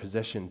gift of your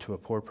possession to a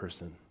poor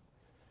person.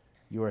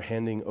 You are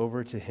handing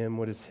over to him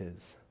what is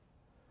his.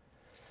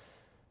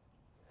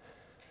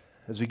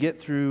 As we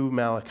get through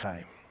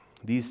Malachi,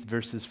 these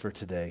verses for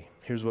today,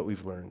 here's what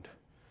we've learned.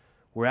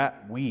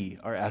 We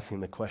are asking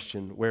the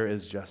question, where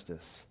is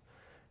justice?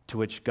 To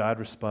which God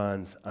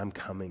responds, I'm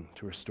coming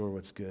to restore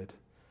what's good.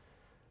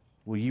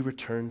 Will you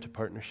return to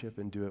partnership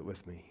and do it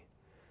with me?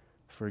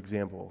 For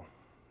example,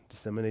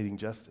 disseminating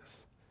justice.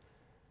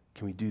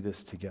 Can we do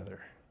this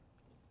together?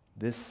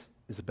 This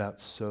is about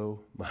so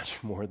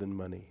much more than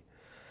money.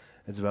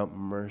 It's about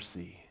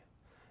mercy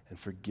and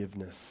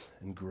forgiveness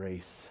and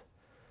grace.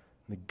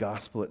 And the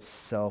gospel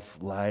itself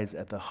lies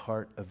at the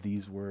heart of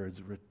these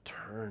words,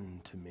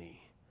 return to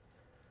me.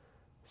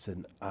 So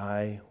then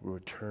I will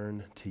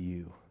return to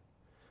you.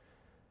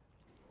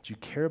 Do you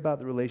care about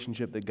the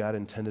relationship that God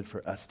intended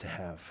for us to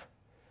have?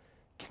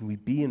 Can we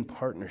be in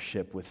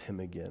partnership with him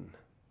again?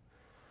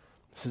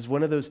 This is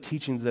one of those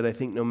teachings that I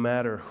think no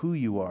matter who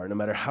you are, no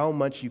matter how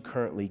much you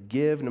currently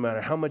give, no matter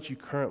how much you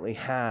currently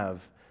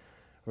have,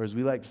 or as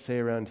we like to say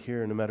around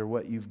here, no matter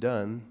what you've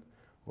done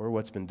or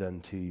what's been done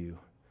to you,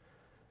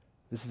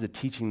 this is a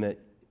teaching that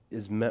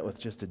is met with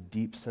just a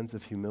deep sense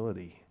of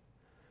humility.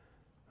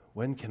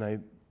 When can I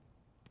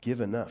give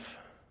enough?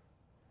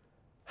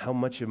 How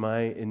much am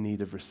I in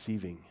need of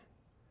receiving?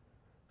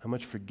 How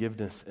much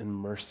forgiveness and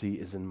mercy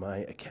is in my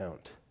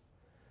account?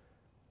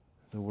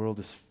 The world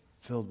is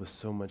filled with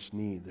so much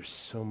need. There's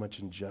so much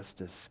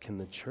injustice. Can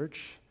the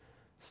church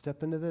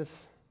step into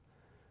this?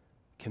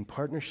 Can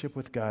partnership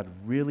with God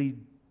really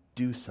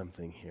do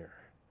something here?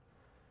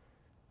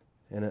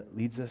 And it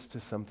leads us to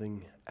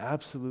something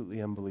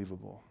absolutely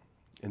unbelievable.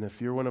 And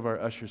if you're one of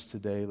our ushers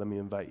today, let me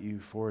invite you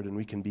forward and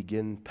we can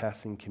begin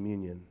passing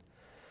communion.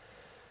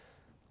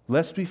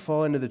 Lest we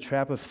fall into the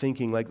trap of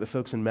thinking like the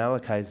folks in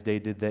Malachi's day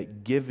did,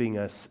 that giving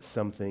is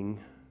something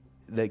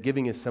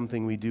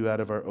we do out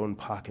of our own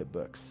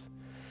pocketbooks.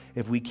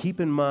 If we keep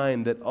in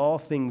mind that all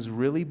things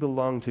really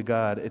belong to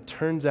God, it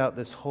turns out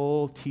this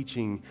whole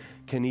teaching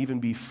can even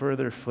be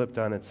further flipped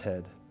on its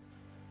head.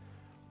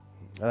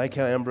 I like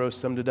how Ambrose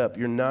summed it up.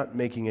 You're not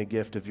making a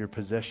gift of your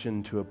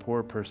possession to a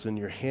poor person.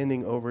 You're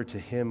handing over to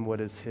him what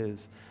is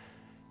his.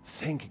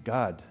 Thank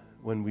God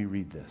when we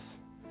read this,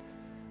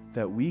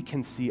 that we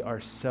can see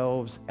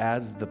ourselves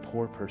as the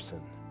poor person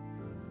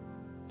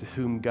to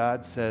whom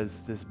God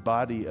says, this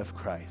body of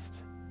Christ,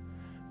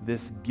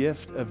 this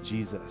gift of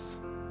Jesus,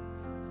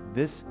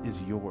 this is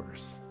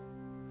yours.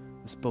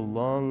 This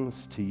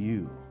belongs to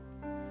you.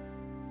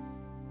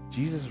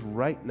 Jesus,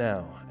 right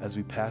now, as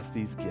we pass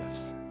these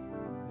gifts,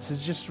 this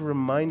is just a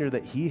reminder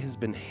that he has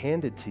been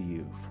handed to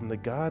you from the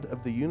God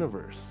of the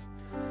universe,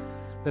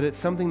 that it's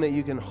something that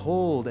you can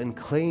hold and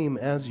claim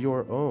as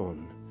your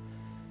own.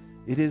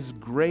 It is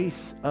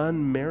grace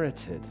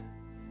unmerited.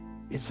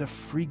 It's a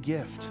free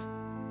gift.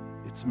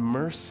 It's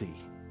mercy.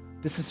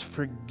 This is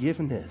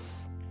forgiveness.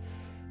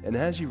 And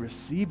as you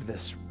receive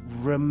this,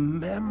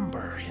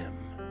 remember him.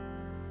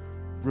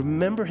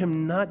 Remember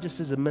him not just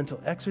as a mental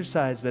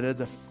exercise, but as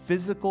a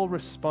physical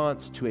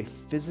response to a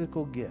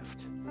physical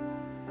gift.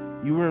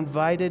 You were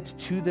invited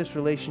to this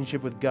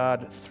relationship with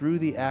God through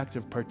the act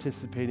of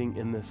participating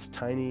in this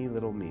tiny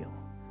little meal.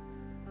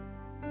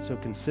 So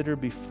consider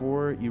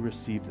before you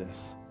receive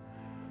this,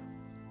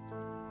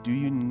 do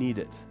you need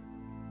it?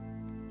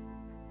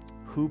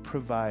 Who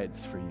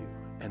provides for you?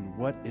 And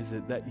what is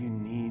it that you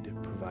need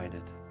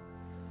provided?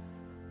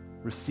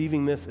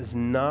 Receiving this is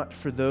not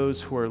for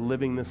those who are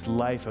living this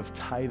life of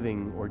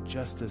tithing or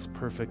justice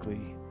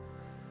perfectly.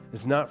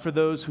 It's not for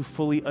those who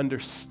fully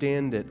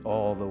understand it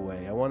all the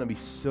way. I want to be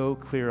so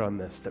clear on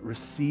this, that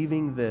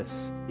receiving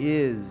this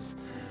is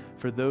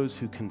for those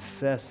who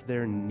confess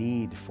their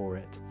need for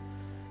it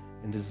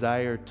and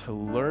desire to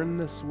learn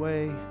this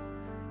way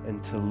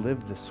and to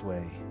live this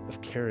way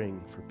of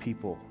caring for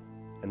people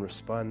and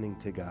responding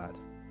to God.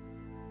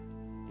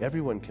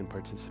 Everyone can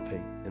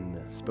participate in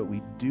this, but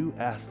we do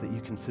ask that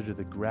you consider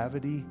the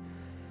gravity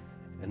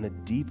and the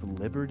deep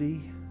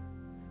liberty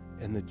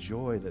and the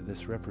joy that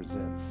this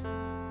represents.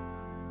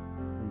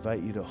 And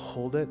invite you to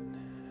hold it,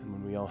 and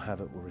when we all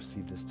have it, we'll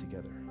receive this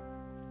together.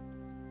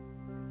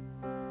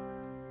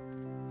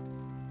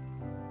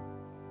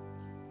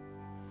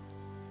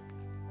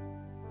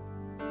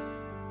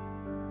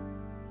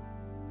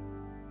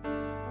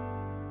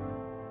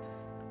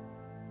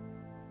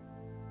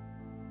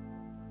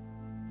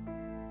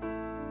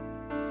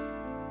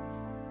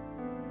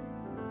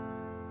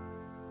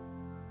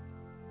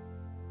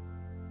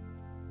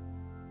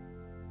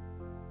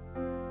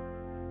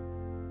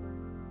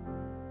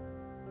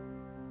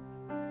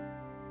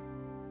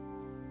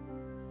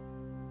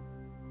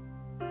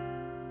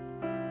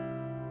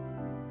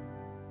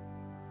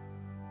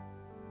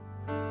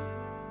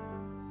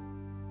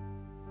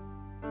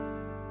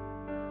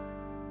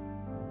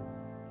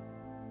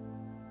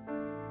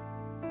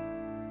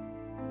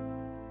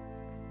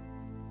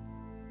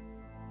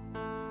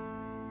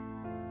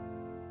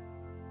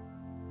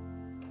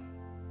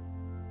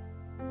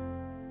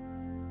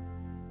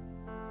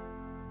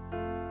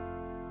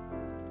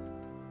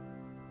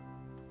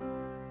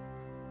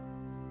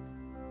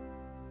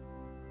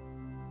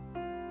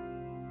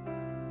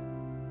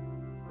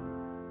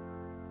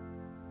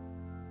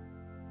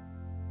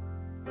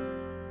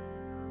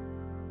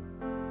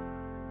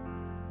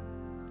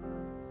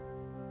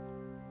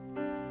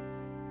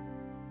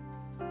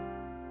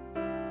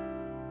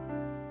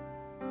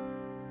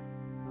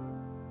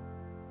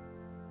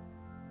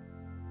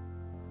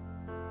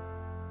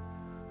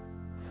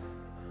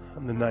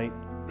 On the night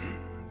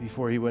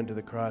before he went to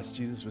the cross,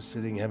 Jesus was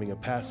sitting having a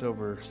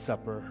Passover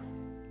supper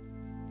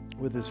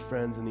with his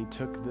friends, and he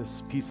took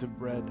this piece of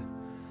bread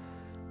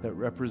that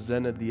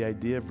represented the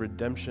idea of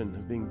redemption,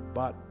 of being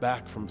bought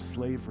back from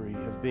slavery,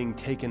 of being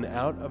taken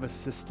out of a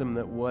system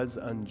that was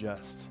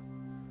unjust.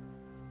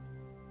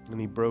 And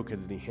he broke it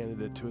and he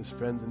handed it to his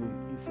friends,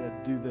 and he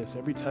said, "Do this.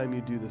 Every time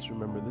you do this,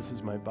 remember, this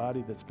is my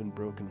body that's been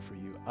broken for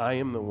you. I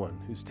am the one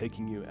who's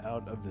taking you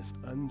out of this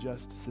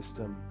unjust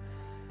system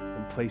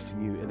and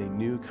placing you in a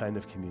new kind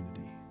of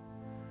community."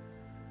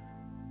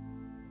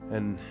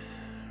 And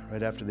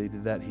right after they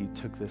did that, he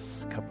took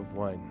this cup of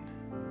wine,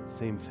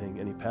 same thing,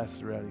 and he passed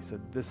it around. He said,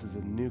 "This is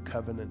a new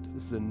covenant.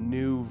 This is a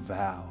new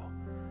vow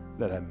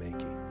that I'm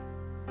making.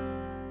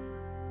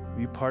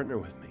 Will you partner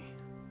with me?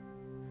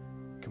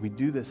 Can we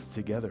do this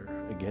together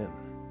again?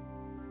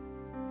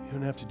 You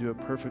don't have to do it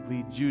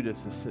perfectly.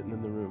 Judas is sitting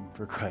in the room,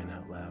 for crying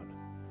out loud.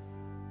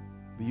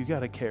 But you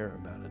got to care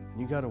about it.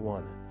 You got to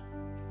want it.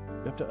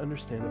 You have to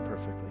understand it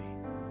perfectly.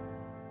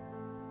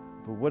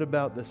 But what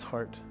about this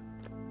heart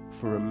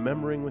for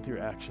remembering with your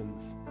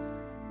actions,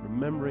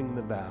 remembering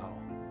the vow,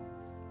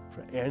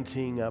 for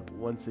anteing up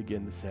once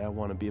again to say, I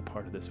want to be a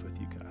part of this with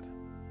you, God.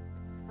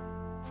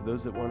 For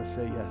those that want to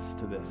say yes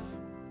to this,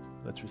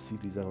 let's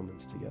receive these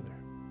elements together.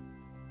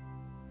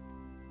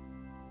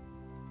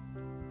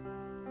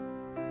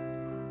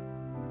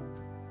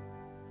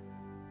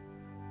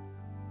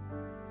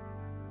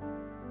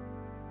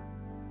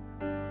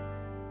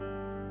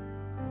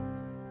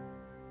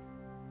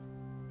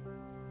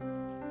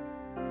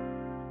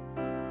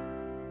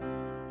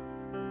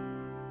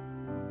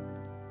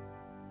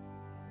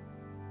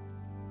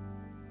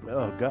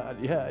 Oh God,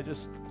 I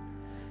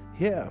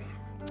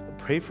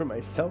pray for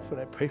myself and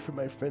I pray for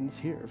my friends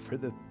here, for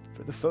the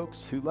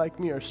folks who like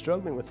me are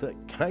struggling with it.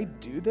 Can I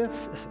do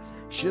this?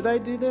 Should I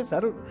do this?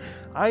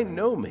 I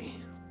know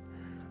me.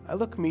 I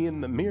look me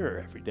in the mirror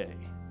every day.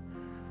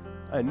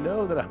 I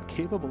know that I'm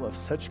capable of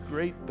such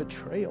great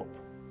betrayal.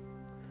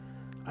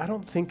 I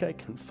don't think I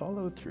can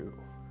follow through.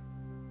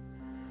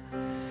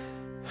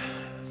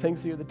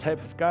 Thanks that you're the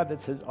type of God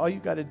that says, all you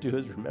got to do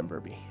is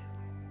remember me.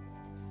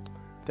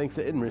 Thanks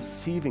that in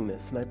receiving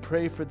this, and I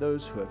pray for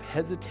those who have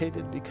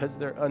hesitated because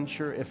they're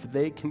unsure if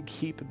they can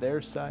keep their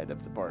side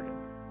of the bargain.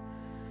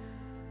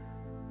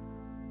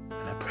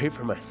 And I pray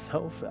for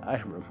myself that I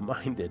am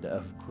reminded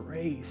of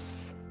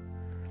grace,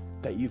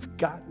 that you've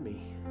got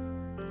me,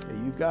 that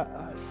you've got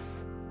us,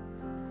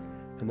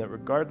 and that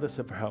regardless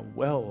of how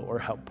well or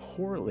how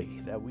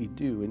poorly that we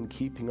do in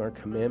keeping our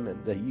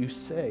commandment, that you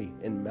say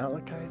in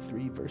Malachi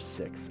 3 verse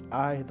 6,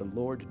 I, the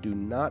Lord, do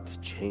not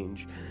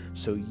change,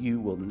 so you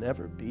will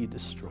never be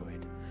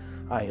destroyed.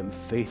 I am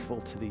faithful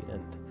to the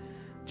end.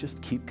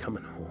 Just keep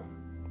coming home.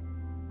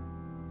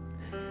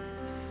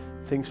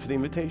 Thanks for the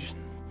invitation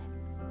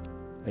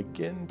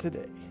again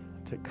today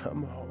to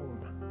come home.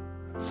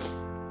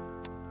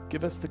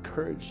 Give us the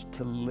courage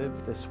to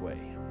live this way.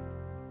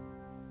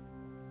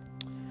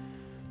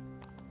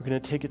 We're going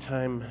to take a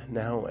time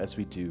now, as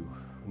we do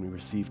when we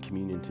receive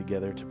communion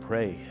together, to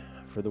pray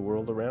for the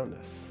world around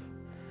us,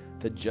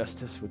 that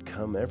justice would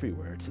come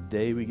everywhere.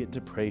 Today we get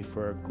to pray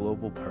for our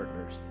global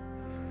partners.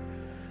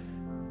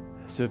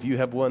 So if you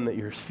have one that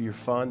you're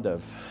fond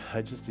of,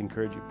 I just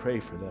encourage you, pray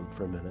for them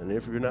for a minute. And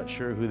if you're not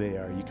sure who they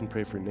are, you can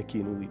pray for Nikki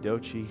and Uli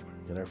Doci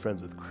and our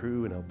friends with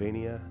Crew in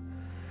Albania.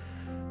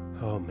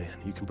 Oh man,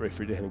 you can pray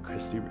for Dan and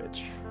Christy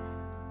Rich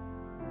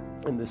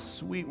and the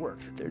sweet work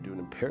that they're doing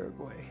in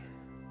Paraguay.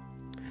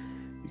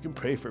 You can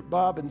pray for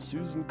Bob and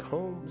Susan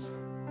Combs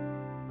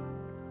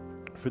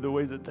for the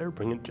ways that they're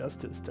bringing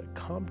justice to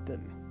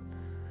Compton.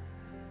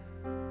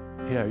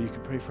 Yeah, you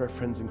can pray for our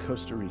friends in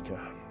Costa Rica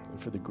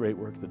and for the great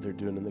work that they're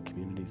doing in the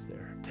communities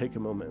there. Take a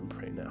moment and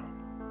pray now.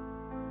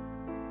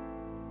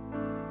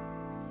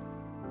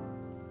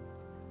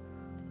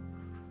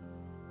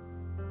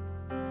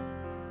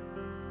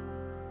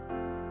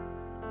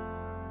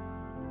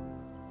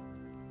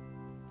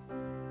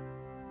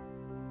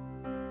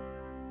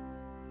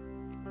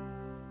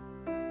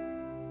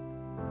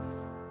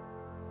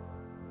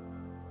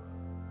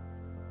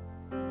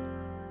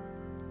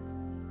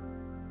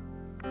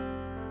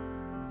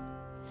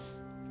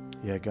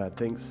 Yeah, God,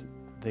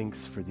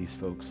 thanks for these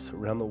folks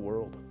around the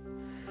world.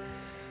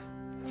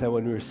 That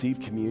when we receive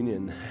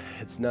communion,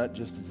 it's not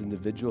just as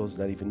individuals,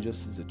 not even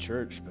just as a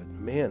church, but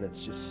man,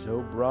 it's just so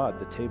broad,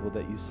 the table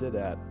that you sit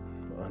at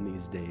on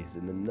these days,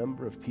 and the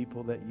number of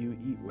people that you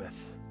eat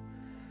with,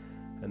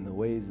 and the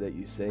ways that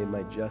you say,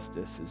 my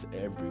justice is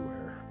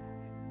everywhere.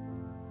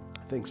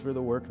 Thanks for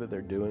the work that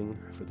they're doing,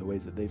 for the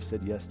ways that they've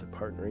said yes to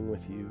partnering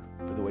with you,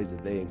 for the ways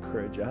that they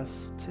encourage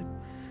us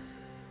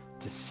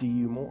to see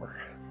you more.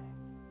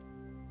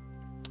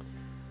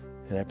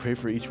 And I pray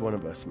for each one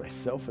of us,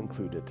 myself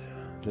included,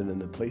 that in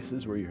the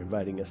places where you're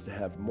inviting us to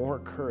have more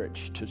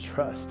courage to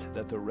trust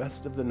that the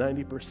rest of the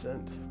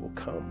 90% will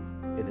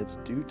come in its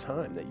due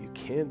time, that you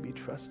can be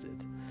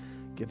trusted.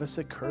 Give us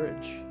a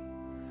courage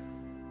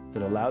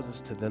that allows us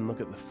to then look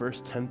at the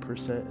first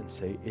 10% and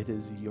say, it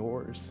is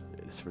yours.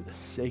 It is for the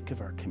sake of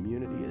our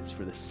community. It is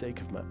for the sake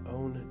of my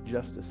own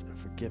justice and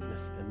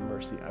forgiveness and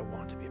mercy. I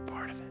want to be a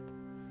part of it.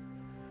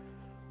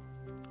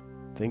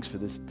 Thanks for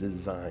this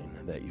design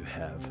that you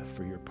have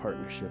for your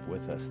partnership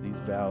with us. These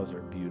vows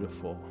are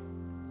beautiful.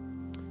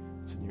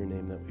 It's in your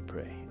name that we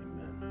pray.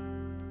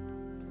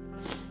 Amen.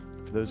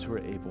 For those who are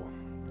able,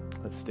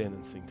 let's stand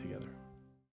and sing together.